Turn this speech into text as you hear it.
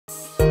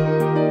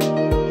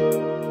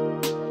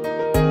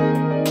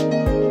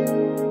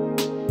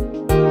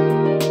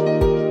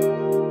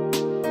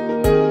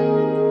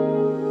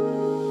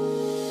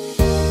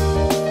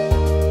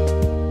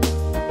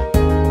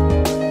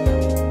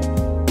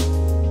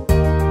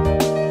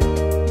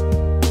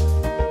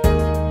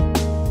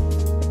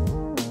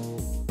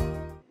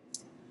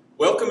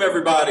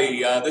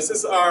everybody. This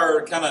is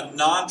our kind of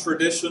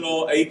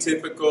non-traditional,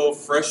 atypical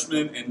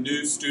freshman and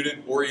new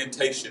student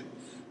orientation.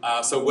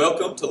 So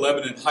welcome to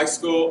Lebanon High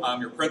School. I'm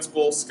your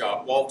principal,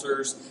 Scott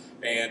Walters,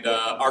 and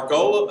our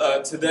goal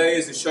today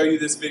is to show you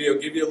this video,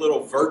 give you a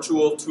little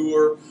virtual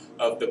tour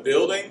of the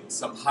building,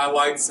 some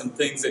highlights, some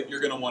things that you're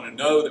going to want to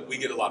know that we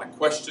get a lot of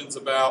questions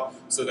about,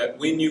 so that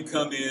when you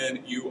come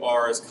in, you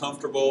are as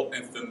comfortable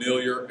and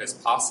familiar as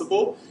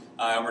possible.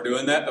 We're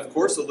doing that, of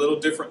course, a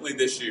little differently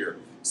this year.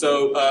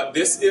 So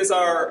this is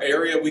our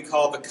area we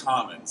call the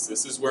Commons.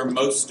 This is where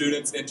most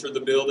students enter the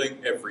building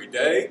every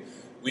day.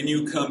 When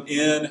you come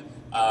in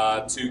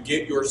to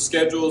get your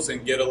schedules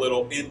and get a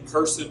little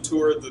in-person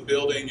tour of the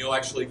building, you'll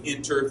actually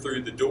enter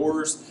through the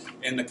doors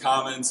in the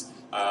Commons.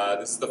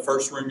 This is the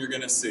first room you're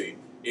going to see.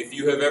 If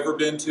you have ever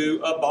been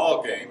to a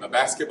ball game, a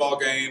basketball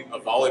game, a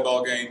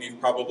volleyball game, you've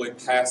probably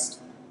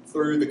passed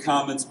through the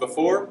Commons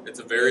before. It's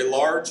a very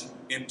large,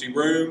 empty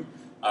room,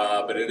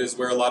 but it is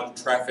where a lot of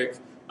traffic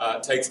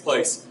takes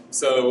place.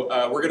 So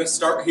we're going to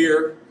start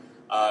here,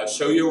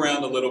 show you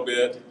around a little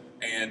bit,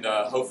 and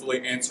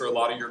hopefully answer a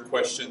lot of your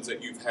questions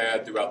that you've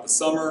had throughout the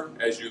summer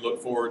as you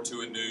look forward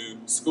to a new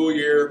school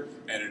year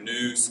and a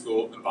new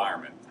school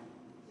environment.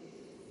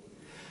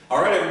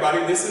 All right,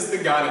 everybody, this is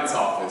the guidance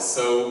office.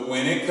 So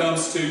when it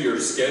comes to your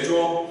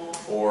schedule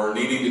or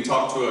needing to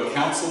talk to a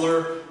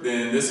counselor,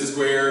 then this is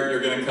where you're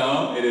going to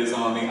come. It is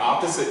on the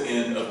opposite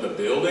end of the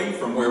building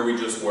from where we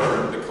just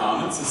were, the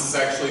Commons. This is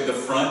actually the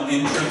front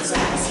entrance of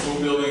the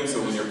school building,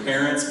 so when your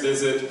parents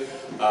visit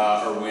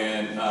or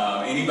when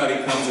anybody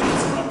comes in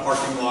this front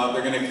parking lot,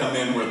 they're going to come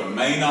in where the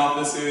main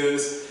office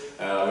is,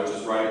 which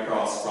is right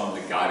across from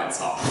the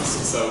guidance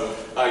office. So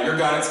your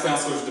guidance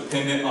counselor is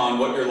dependent on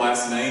what your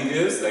last name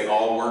is. They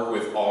all work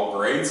with all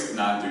grades,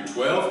 9 through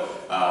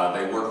 12.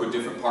 They work with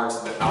different parts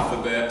of the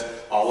alphabet.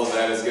 All of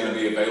that is going to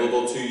be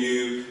available to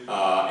you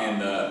in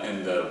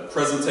the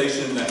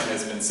presentation that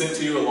has been sent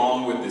to you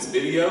along with this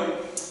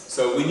video.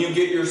 So when you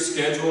get your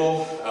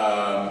schedule,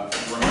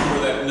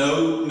 remember that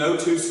no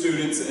two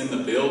students in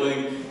the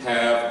building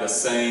have the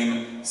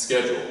same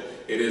schedule.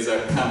 It is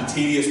a kind of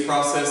tedious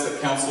process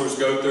that counselors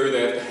go through.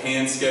 They have to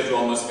hand schedule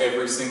almost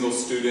every single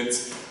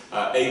student's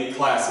 8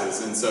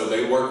 classes, and so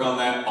they work on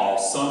that all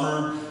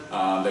summer.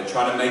 They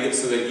try to make it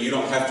so that you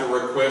don't have to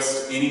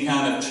request any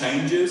kind of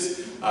changes.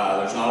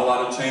 There's not a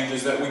lot of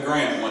changes that we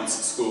grant once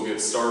school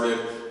gets started,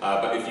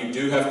 but if you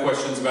do have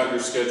questions about your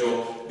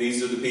schedule,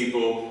 these are the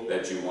people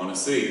that you want to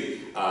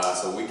see.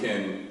 So we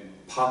can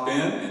pop in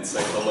and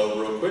say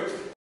hello real quick.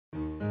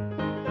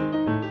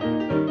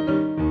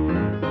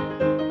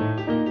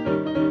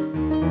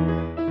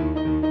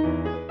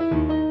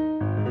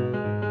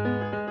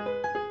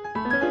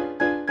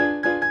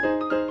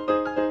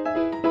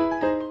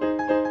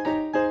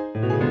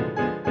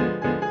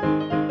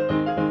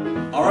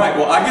 Alright,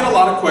 well, I get a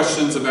lot of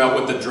questions about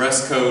what the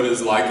dress code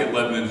is like at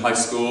Lebanon High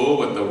School,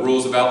 what the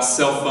rules about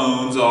cell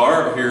phones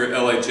are here at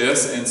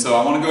LHS, and so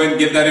I want to go ahead and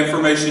give that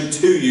information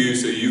to you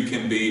so you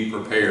can be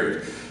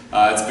prepared.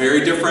 It's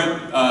very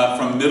different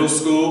from middle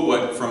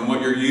school, from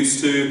what you're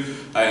used to.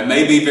 It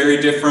may be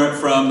very different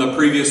from the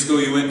previous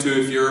school you went to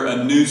if you're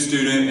a new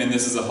student and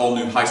this is a whole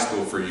new high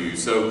school for you.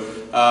 So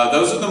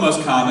those are the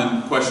most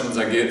common questions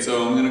I get,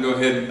 so I'm going to go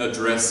ahead and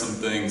address some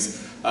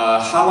things.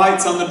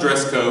 Highlights on the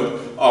dress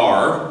code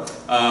are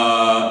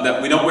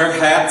that we don't wear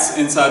hats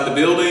inside the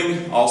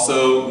building,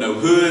 also no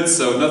hoods,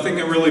 so nothing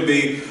can really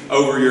be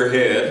over your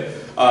head.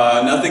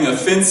 Nothing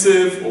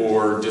offensive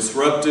or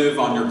disruptive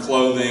on your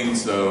clothing,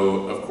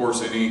 so of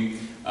course any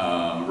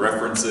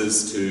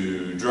references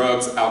to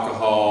drugs,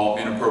 alcohol,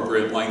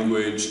 inappropriate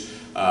language.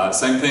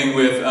 Same thing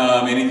with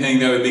anything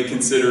that would be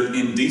considered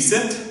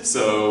indecent,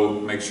 so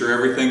make sure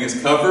everything is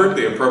covered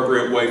the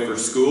appropriate way for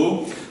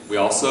school. We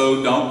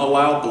also don't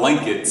allow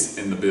blankets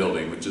in the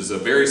building, which is a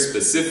very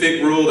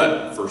specific rule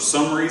that for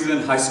some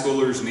reason high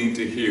schoolers need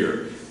to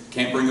hear.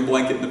 Can't bring a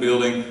blanket in the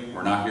building,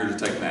 we're not here to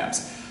take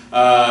naps.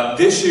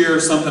 This year,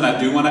 something I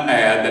do want to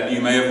add that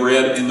you may have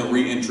read in the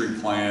re-entry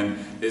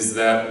plan is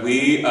that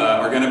we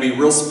are going to be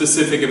real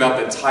specific about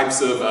the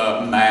types of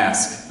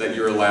masks that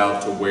you're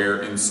allowed to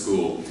wear in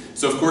school.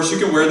 So of course you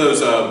can wear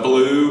those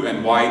blue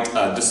and white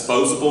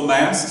disposable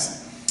masks.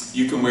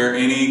 You can wear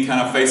any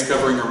kind of face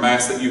covering or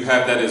mask that you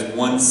have that is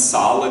one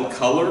solid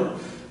color.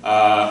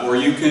 Or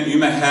you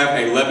may have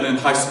a Lebanon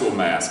High School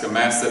mask, a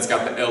mask that's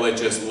got the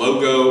LHS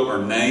logo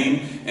or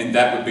name, and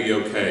that would be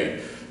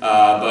okay.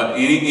 But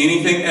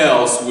anything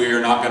else we're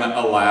not going to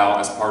allow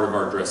as part of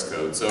our dress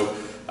code. So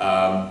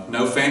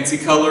no fancy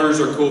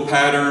colors or cool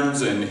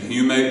patterns, and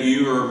you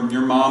or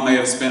your mom may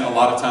have spent a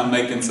lot of time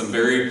making some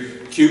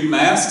very cute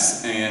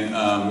masks,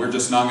 and we're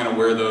just not going to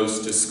wear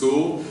those to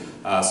school.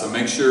 So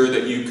make sure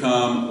that you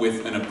come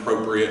with an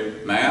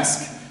appropriate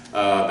mask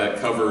that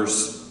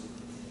covers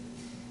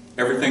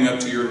everything up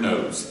to your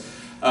nose.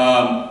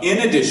 In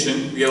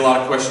addition, we get a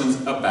lot of questions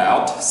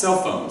about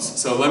cell phones.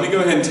 So let me go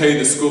ahead and tell you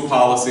the school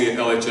policy at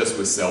LHS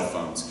with cell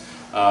phones.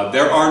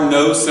 There are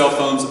no cell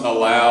phones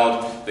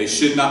allowed. They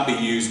should not be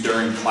used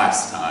during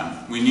class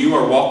time. When you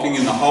are walking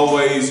in the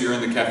hallways, you're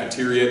in the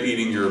cafeteria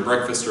eating your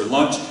breakfast or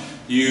lunch,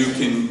 You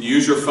can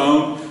use your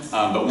phone,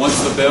 but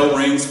once the bell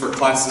rings for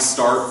classes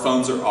start,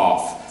 phones are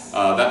off.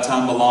 That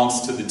time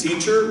belongs to the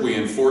teacher. We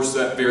enforce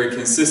that very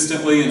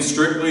consistently and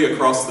strictly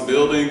across the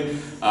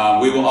building.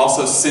 We will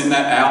also send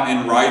that out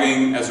in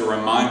writing as a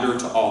reminder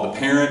to all the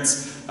parents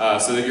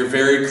so that you're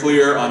very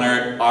clear on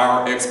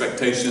our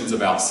expectations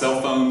about cell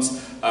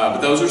phones. But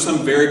those are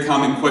some very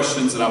common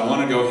questions that I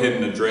want to go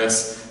ahead and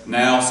address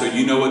now so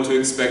you know what to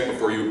expect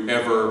before you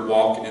ever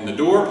walk in the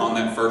door on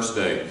that first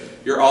day.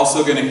 You're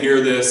also going to hear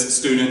this,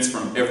 students,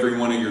 from every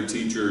one of your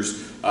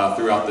teachers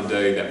throughout the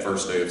day, that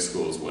first day of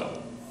school as well.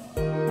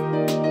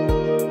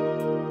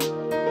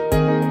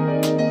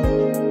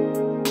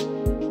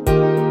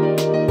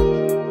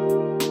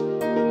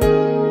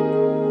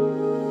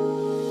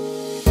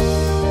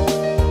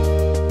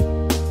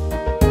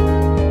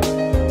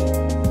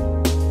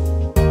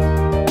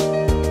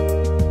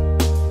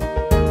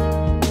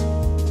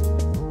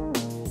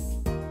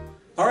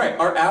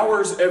 Our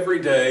hours every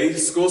day,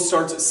 school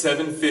starts at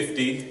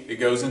 7:50, it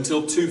goes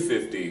until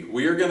 2:50.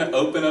 We are going to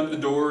open up the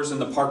doors in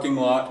the parking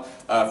lot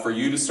for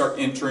you to start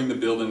entering the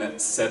building at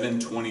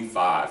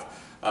 7:25.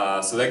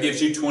 So that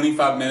gives you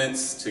 25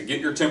 minutes to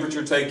get your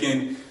temperature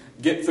taken,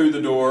 get through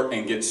the door,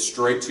 and get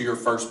straight to your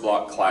first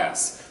block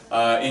class.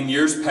 In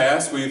years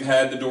past, we've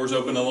had the doors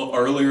open a little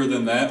earlier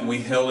than that, and we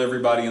held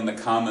everybody in the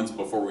commons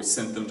before we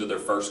sent them to their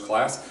first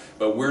class.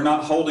 But we're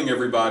not holding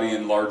everybody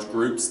in large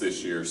groups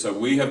this year, so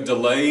we have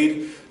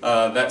delayed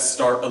that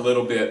start a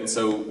little bit. And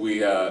so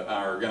we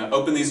are going to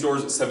open these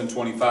doors at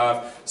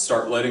 7:25,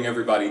 start letting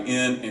everybody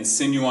in, and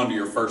send you on to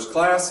your first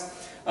class.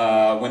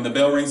 When the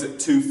bell rings at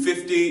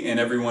 2:50 and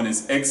everyone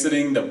is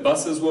exiting, the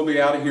buses will be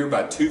out of here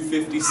by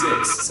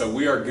 2:56. So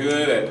we are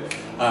good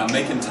at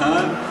making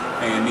time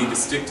and need to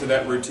stick to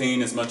that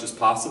routine as much as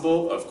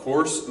possible. Of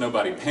course,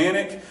 nobody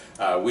panic.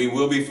 We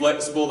will be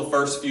flexible the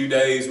first few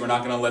days. We're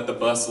not going to let the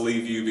bus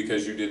leave you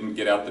because you didn't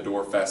get out the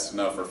door fast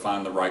enough or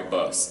find the right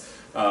bus.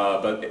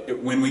 But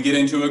when we get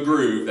into a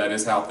groove, that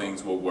is how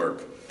things will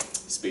work.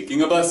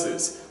 Speaking of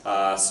buses,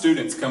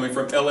 students coming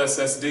from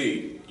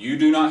LSSD, you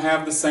do not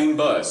have the same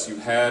bus you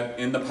had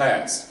in the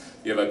past.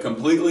 You have a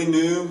completely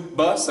new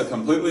bus, a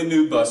completely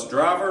new bus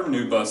driver,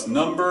 new bus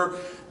number.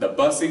 The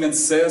bus even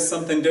says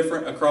something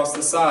different across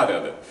the side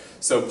of it.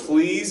 So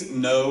please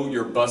know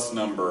your bus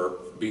number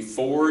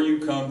before you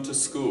come to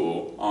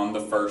school on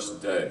the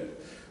first day.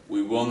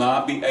 We will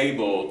not be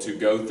able to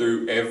go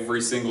through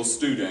every single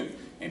student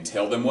and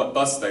tell them what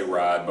bus they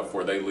ride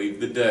before they leave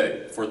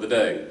for the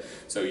day.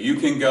 So you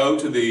can go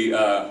to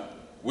the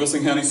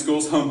Wilson County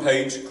Schools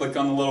homepage, click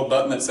on the little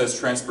button that says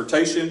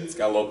transportation. It's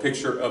got a little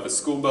picture of a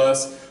school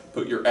bus.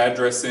 Put your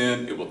address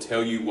in. It will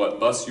tell you what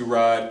bus you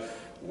ride,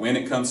 when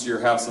it comes to your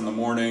house in the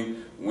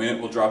morning, when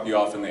it will drop you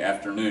off in the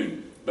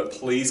afternoon. But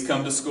please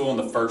come to school on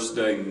the first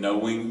day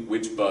knowing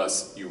which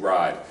bus you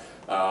ride.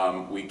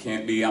 We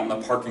can't be out in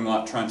the parking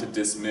lot trying to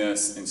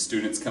dismiss and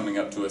students coming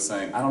up to us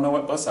saying, I don't know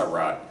what bus I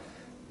ride.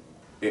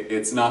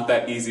 It's not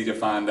that easy to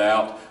find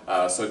out,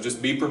 so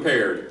just be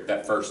prepared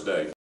that first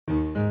day.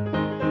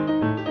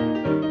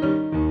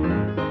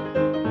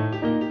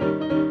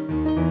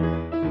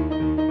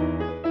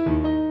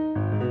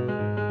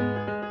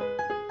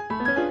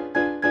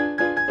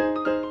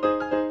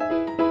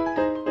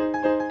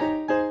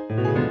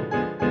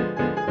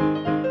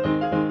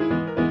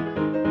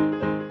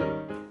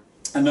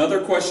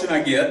 Another question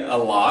I get a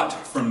lot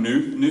from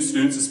new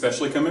students,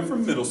 especially coming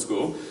from middle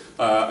school,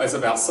 is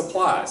about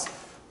supplies.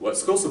 What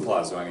school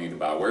supplies do I need to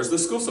buy? Where's the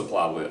school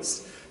supply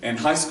list? In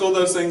high school,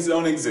 those things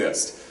don't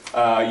exist.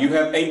 You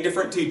have 8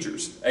 different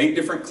teachers, 8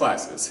 different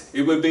classes.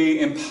 It would be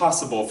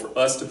impossible for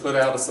us to put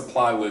out a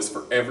supply list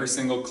for every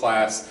single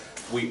class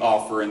we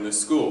offer in this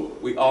school.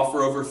 We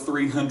offer over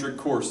 300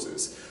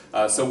 courses.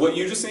 So what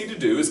you just need to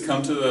do is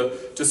come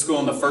to school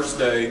on the first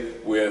day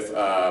with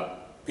a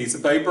piece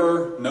of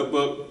paper,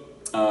 notebook,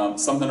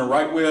 something to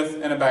write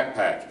with, and a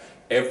backpack.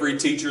 Every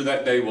teacher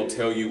that day will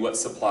tell you what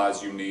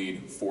supplies you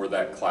need for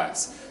that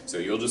class. So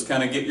you'll just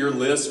kind of get your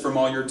list from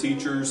all your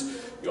teachers.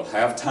 You'll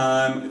have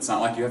time. It's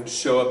not like you have to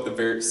show up the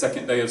very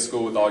second day of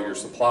school with all your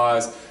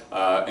supplies,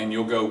 and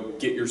you'll go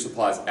get your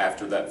supplies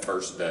after that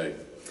first day.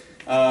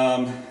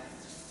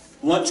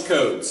 Lunch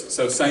codes.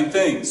 So same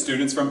thing,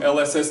 students from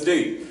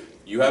LSSD.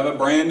 You have a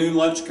brand new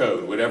lunch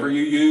code. Whatever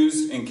you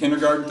used in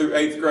kindergarten through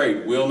 8th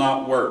grade will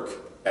not work.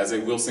 As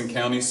a Wilson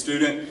County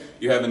student,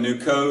 you have a new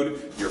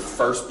code. Your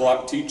first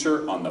block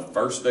teacher on the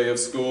first day of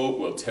school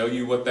will tell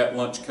you what that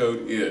lunch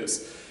code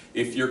is.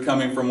 If you're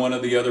coming from one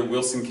of the other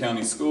Wilson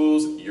County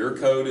schools, your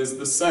code is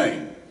the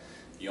same.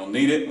 You'll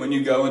need it when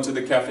you go into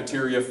the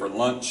cafeteria for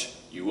lunch.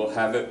 You will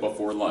have it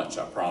before lunch,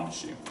 I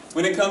promise you.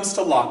 When it comes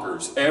to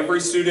lockers,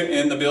 every student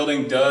in the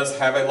building does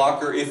have a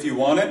locker if you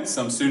want it.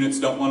 Some students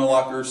don't want a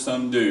locker,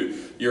 some do.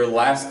 Your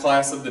last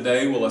class of the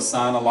day will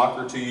assign a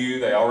locker to you.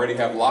 They already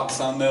have locks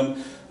on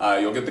them.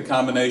 You'll get the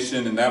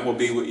combination, and that will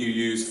be what you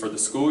use for the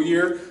school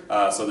year.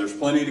 So there's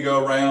plenty to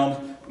go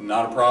around,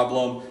 not a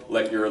problem.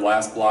 Let your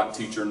last block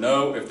teacher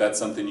know if that's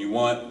something you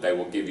want. They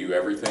will give you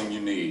everything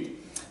you need.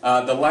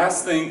 The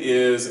last thing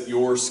is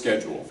your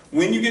schedule.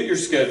 When you get your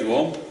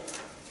schedule,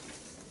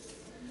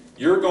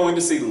 you're going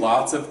to see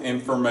lots of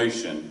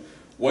information.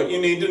 What you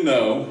need to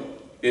know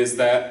is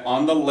that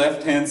on the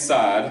left-hand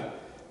side,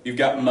 you've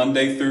got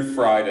Monday through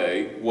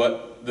Friday,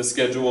 what the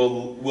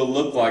schedule will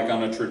look like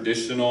on a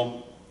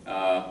traditional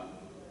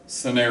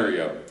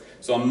scenario.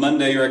 So on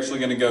Monday, you're actually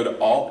going to go to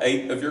all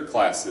 8 of your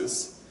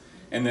classes.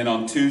 And then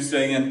on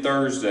Tuesday and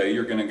Thursday,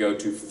 you're going to go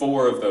to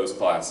 4 of those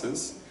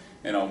classes.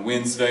 And on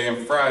Wednesday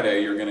and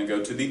Friday, you're going to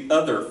go to the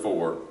other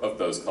 4 of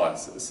those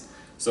classes.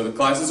 So the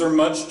classes are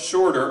much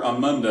shorter on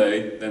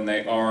Monday than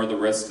they are the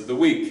rest of the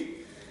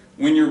week.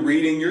 When you're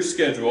reading your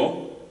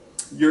schedule,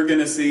 you're going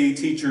to see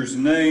teacher's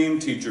name,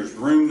 teacher's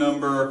room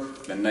number,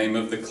 the name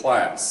of the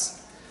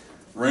class.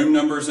 Room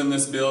numbers in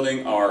this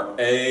building are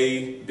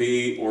A,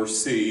 B, or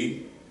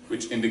C,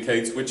 which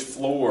indicates which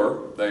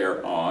floor they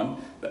are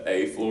on. The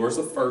A floor is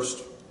the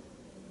first.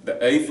 The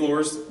A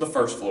floor is the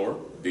first floor.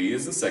 B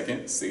is the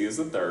second. C is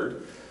the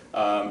third.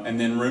 And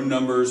then room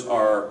numbers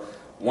are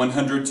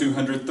 100,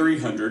 200,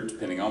 300,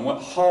 depending on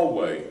what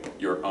hallway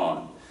you're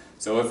on.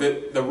 So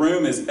if the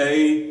room is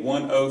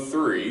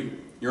A103,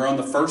 you're on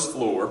the first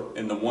floor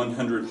in the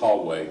 100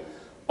 hallway.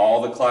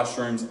 All the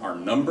classrooms are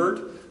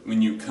numbered.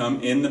 When you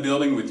come in the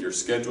building with your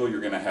schedule,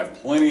 you're going to have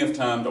plenty of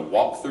time to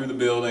walk through the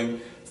building,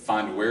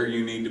 find where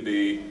you need to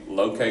be,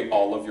 locate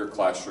all of your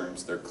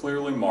classrooms. They're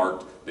clearly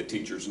marked. The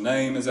teacher's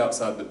name is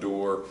outside the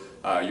door.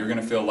 You're going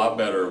to feel a lot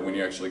better when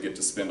you actually get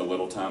to spend a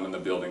little time in the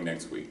building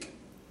next week.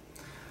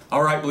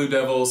 All right, Blue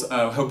Devils,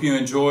 hope you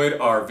enjoyed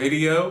our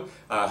video.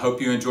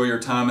 Hope you enjoy your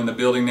time in the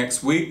building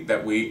next week,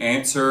 that we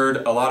answered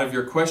a lot of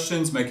your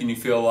questions, making you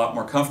feel a lot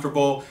more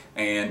comfortable,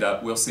 and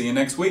we'll see you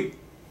next week.